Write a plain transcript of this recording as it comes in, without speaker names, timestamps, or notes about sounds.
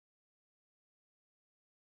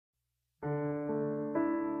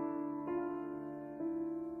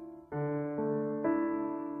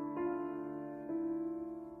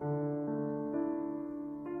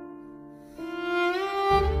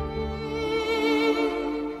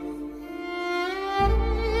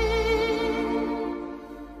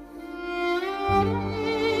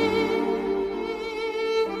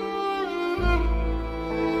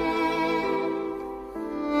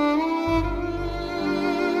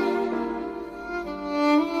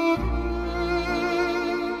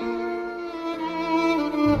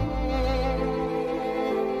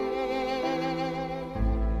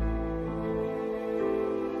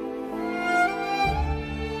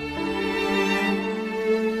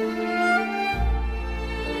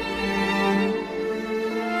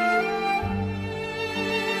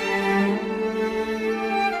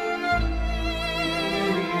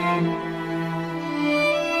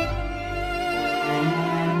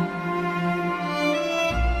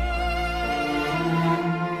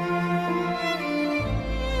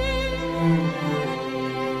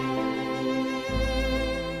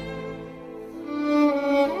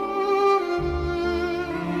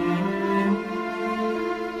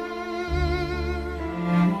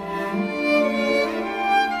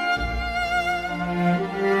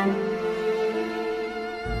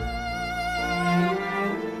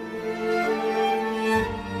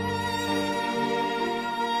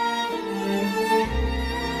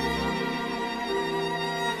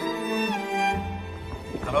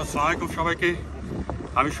আসসালামু সবাইকে।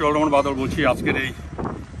 আমি শোয়েব রহমান বাদল বলছি। আজকের এই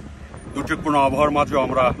দুর্যোগপূর্ণ আবহাওয়ার মাঝেও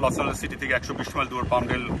আমরা লস অ্যাঞ্জেলেস সিটি থেকে 120 মাইল দূর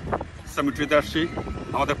পামডেল সেমেট্রিতে আসছি।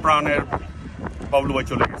 আমাদের প্রাণের বাবলু ভাই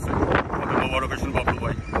চলে গেছে, আমাদের মোবারক হোসেন বাবলু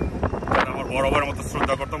ভাই, যারা আমার বড় ভাইয়ের মতো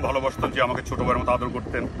শ্রদ্ধা করতাম, ভালোবাসতাম, যে আমাকে ছোট ভাইয়ের মতো আদর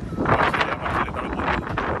করতেন। আমার ছেলে তারা বলতেন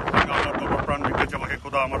আমার বাবা প্রাণ রেখেছে, আমাকে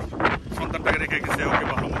খোদা আমার সন্তানটাকে রেখে গেছে, ওকে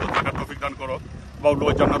ভালো মতো থাকার তৌফিক দান করো। বাবলু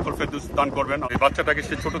ভাই জান্নাতুল ফেরদৌস দান করবেন। এই বাচ্চাটাকে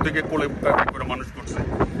সে ছোট থেকে কোলে করে মানুষ করছে।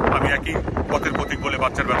 আমি একই পথের প্রতীক বলে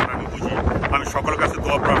বাচ্চার ব্যাপারে আমি বুঝি। আমি সকলের কাছে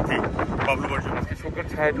দোয়া প্রার্থী বাবলু ভাইয়ের জন্য। শোকের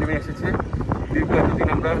ছায়া নেমে এসেছে। দীর্ঘ এতদিন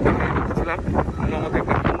আমরা দেখেছিলাম, আমাদের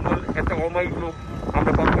একটা মঙ্গল, একটা অমায়িক লোক,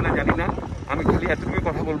 আমরা পাবো না জানি না। আমি খালি এতটুকুই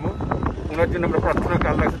কথা বলবো, ওনার জন্য আমরা প্রার্থনা করি,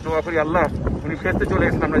 আল্লাহ দোয়া করি, আল্লাহ উনি ফেরতে চলে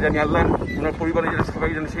গেছেন, আমরা জানি আল্লাহ ওনার পরিবারের যেন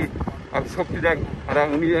সবাই যেন সেই শক্তি দেন। আর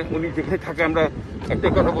উনি যেখানে থাকে আমরা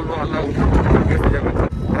একটাই কথা বলবো, আল্লাহ ফেরতে যাবেন।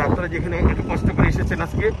 আর আপনারা যেখানে একটু কষ্ট করে এসেছেন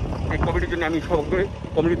আজকে এই কমিটির জন্য, আমি সমগ্র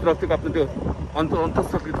কমিটির তরফ থেকে আপনাদের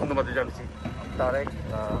অন্তঃস্থকে ধন্যবাদ জানাচ্ছি। Tarek,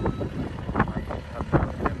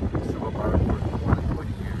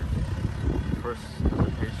 first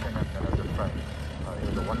patient and then as a friend. He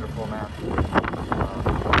was a wonderful man.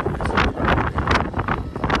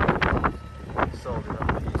 So we have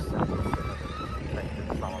peace and thank you.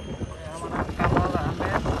 Kamal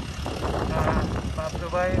Ahmed Bablu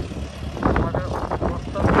ভাই আমাদের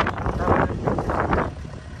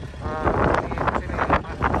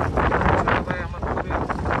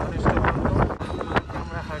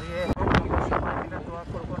আমরা হারিয়ে দোয়া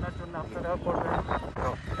করবো ওনার জন্য, আপনারাও করবেন।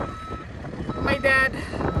 My dad,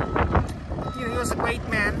 he was a great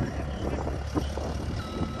man.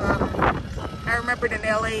 I remembered in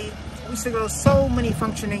LA, we used to go to so many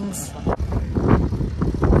functionings.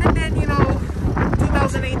 And then,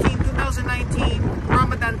 2018, 2019,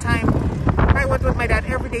 Ramadan time, I went with my dad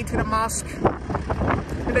every day to the mosque.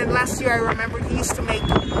 And then last year, I remembered he used to make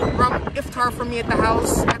iftar for me at the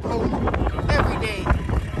house, at home, every day.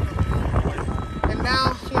 And now,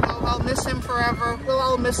 I'll miss him forever. We'll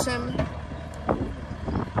all miss him.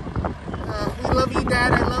 We love you,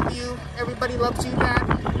 Dad. I love you. Everybody loves you, Dad.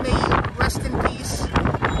 May you rest in peace.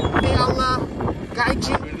 May Allah guide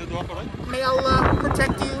you. May Allah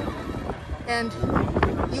protect you. And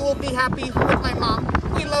you will be happy with my mom.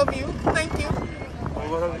 We love you. Thank you.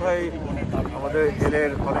 মোবারক ভাই আমাদের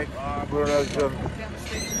জেলের অনেক পুরনো একজন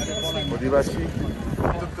অধিবাসী,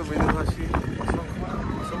 অত্যন্ত মৃদুভাষী,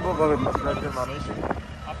 অসম্ভবভাবে মিষ্টি একজন মানুষ।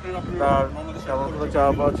 তার তেমন কোনো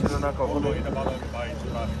চাওয়া পাওয়া ছিল না কখনো।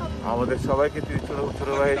 আমাদের সবাইকে তিনি ছোট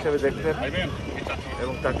ভাই হিসেবে দেখতেন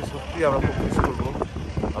এবং তাকে সত্যি আমরা খুব মিস করবো।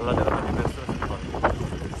 আল্লাহ যেন তাকে ব্যস্ত করেন।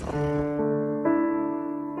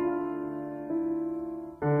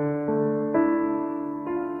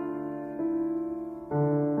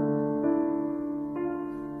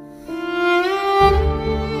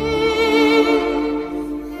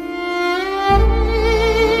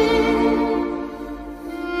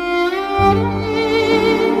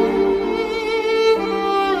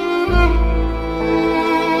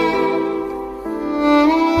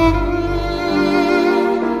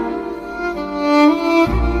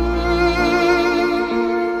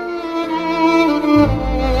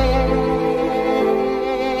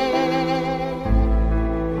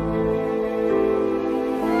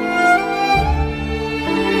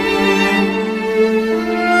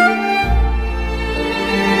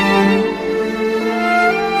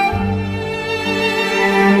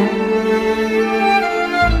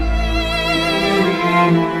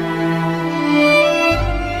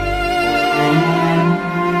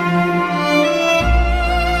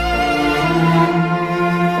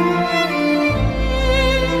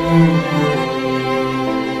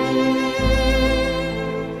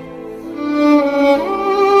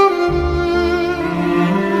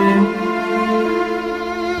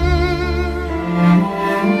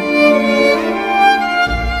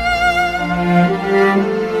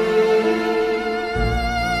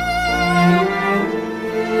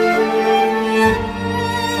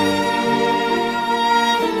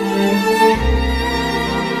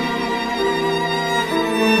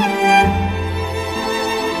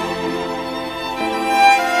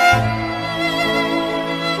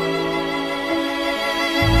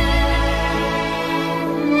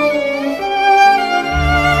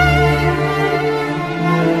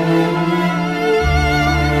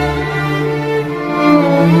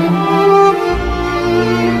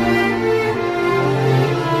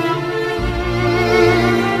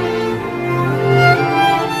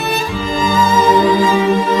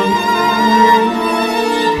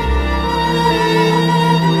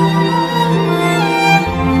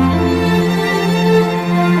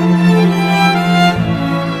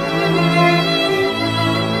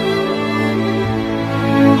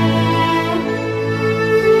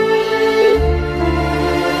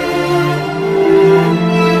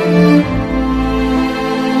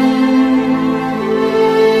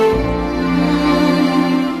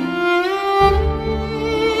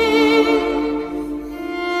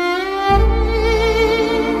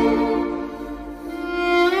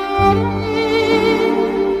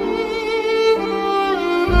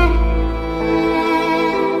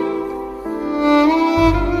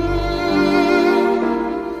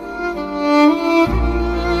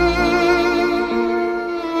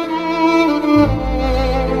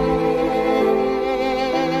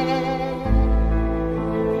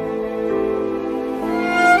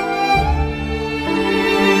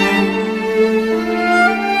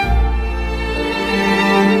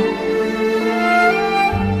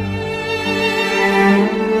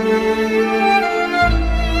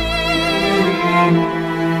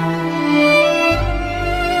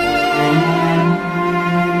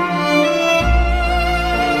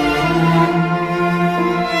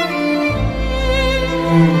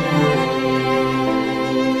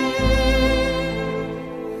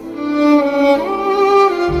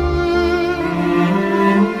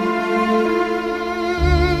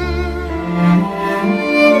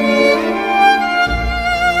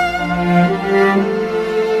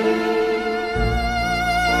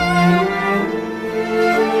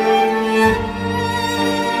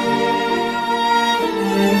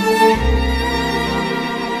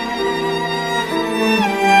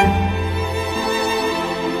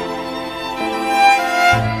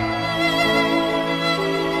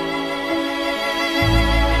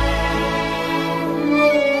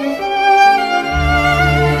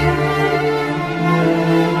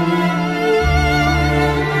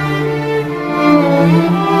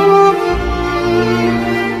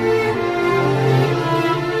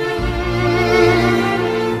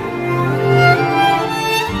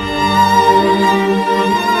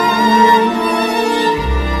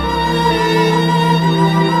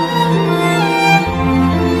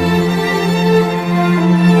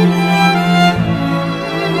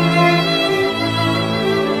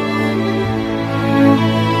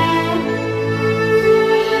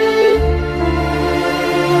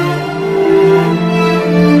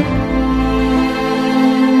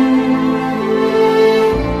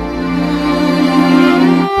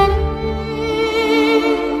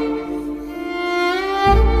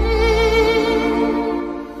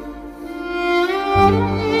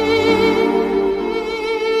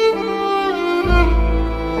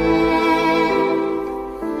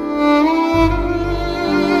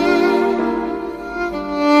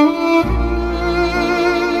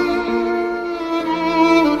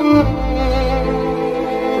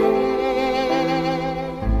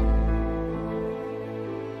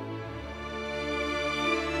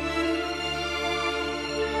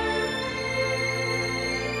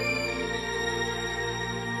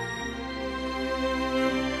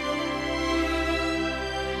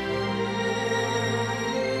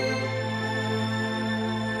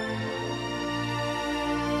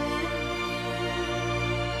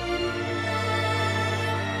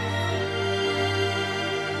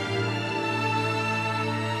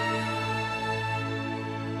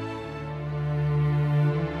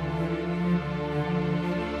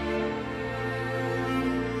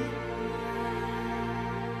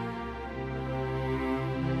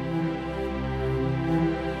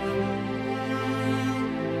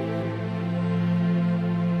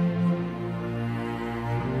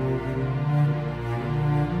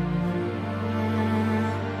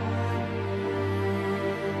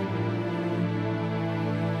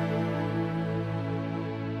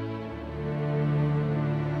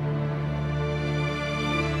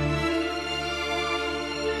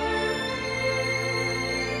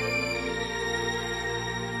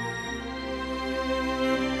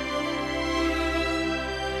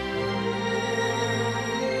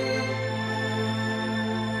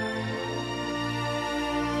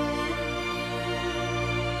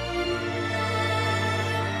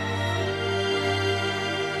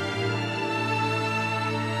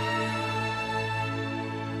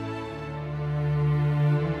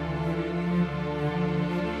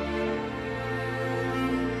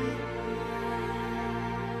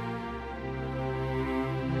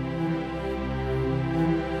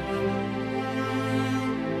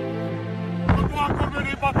 দোয়া করবেন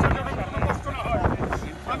এই বাচ্চার জন্য কোনো কষ্ট না হয়।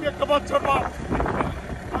 আমি একটা বাচ্চার বাপ,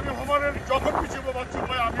 আমি হোমারের যখন পিছিয়ে বাচ্চা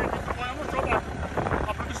ভাই, আমি কিন্তু ভাই আমার সবার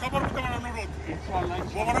আপনাদের সবার মধ্যে আমার অনুরোধ,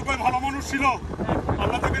 মোবারক ভাই ভালো মানুষ ছিল,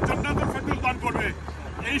 আল্লাহ তাকে জান্নাতুল ফেরদৌস দান করবে।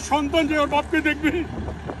 এই সন্তান যে ওর বাপকে দেখবে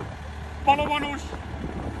ভালো মানুষ।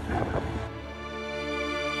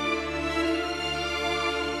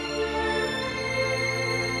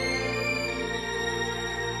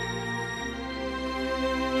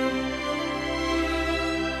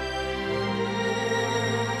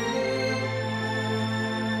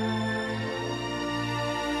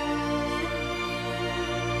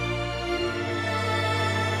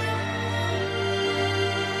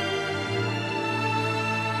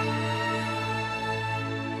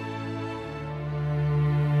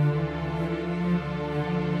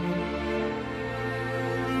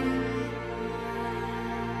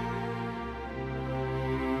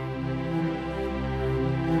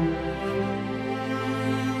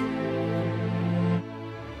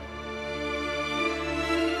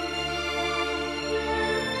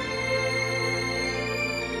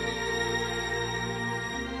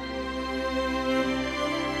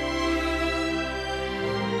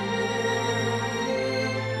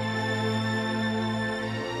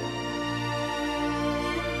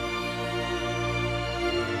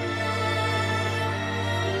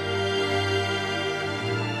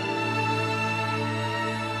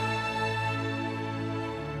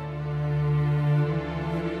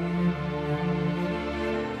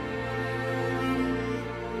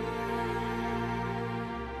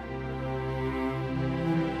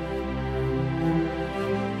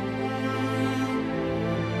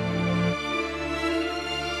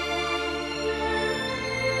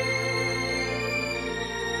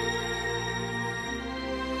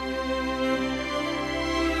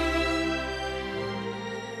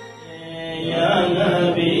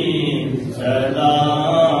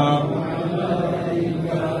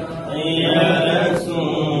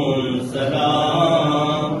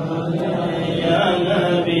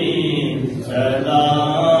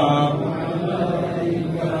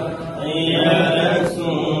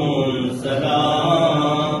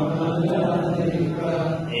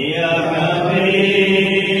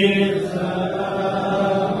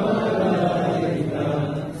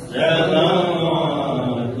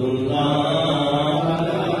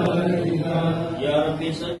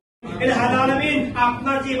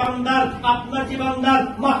 আপনার জীবনদার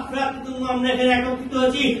মাগফিরাত জন্য আমরা এখানে একত্রিত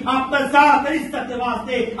হয়েছি, আপনার জাতের ইজ্জতের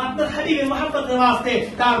ওয়াস্তে, আপনার হাবিবের মহব্বতের ওয়াস্তে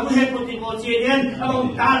তার রূহের প্রতি পৌঁছিয়ে দেন এবং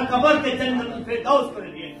তার কবরকে জান্নাতুল ফেরদৌস করে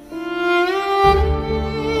দিন।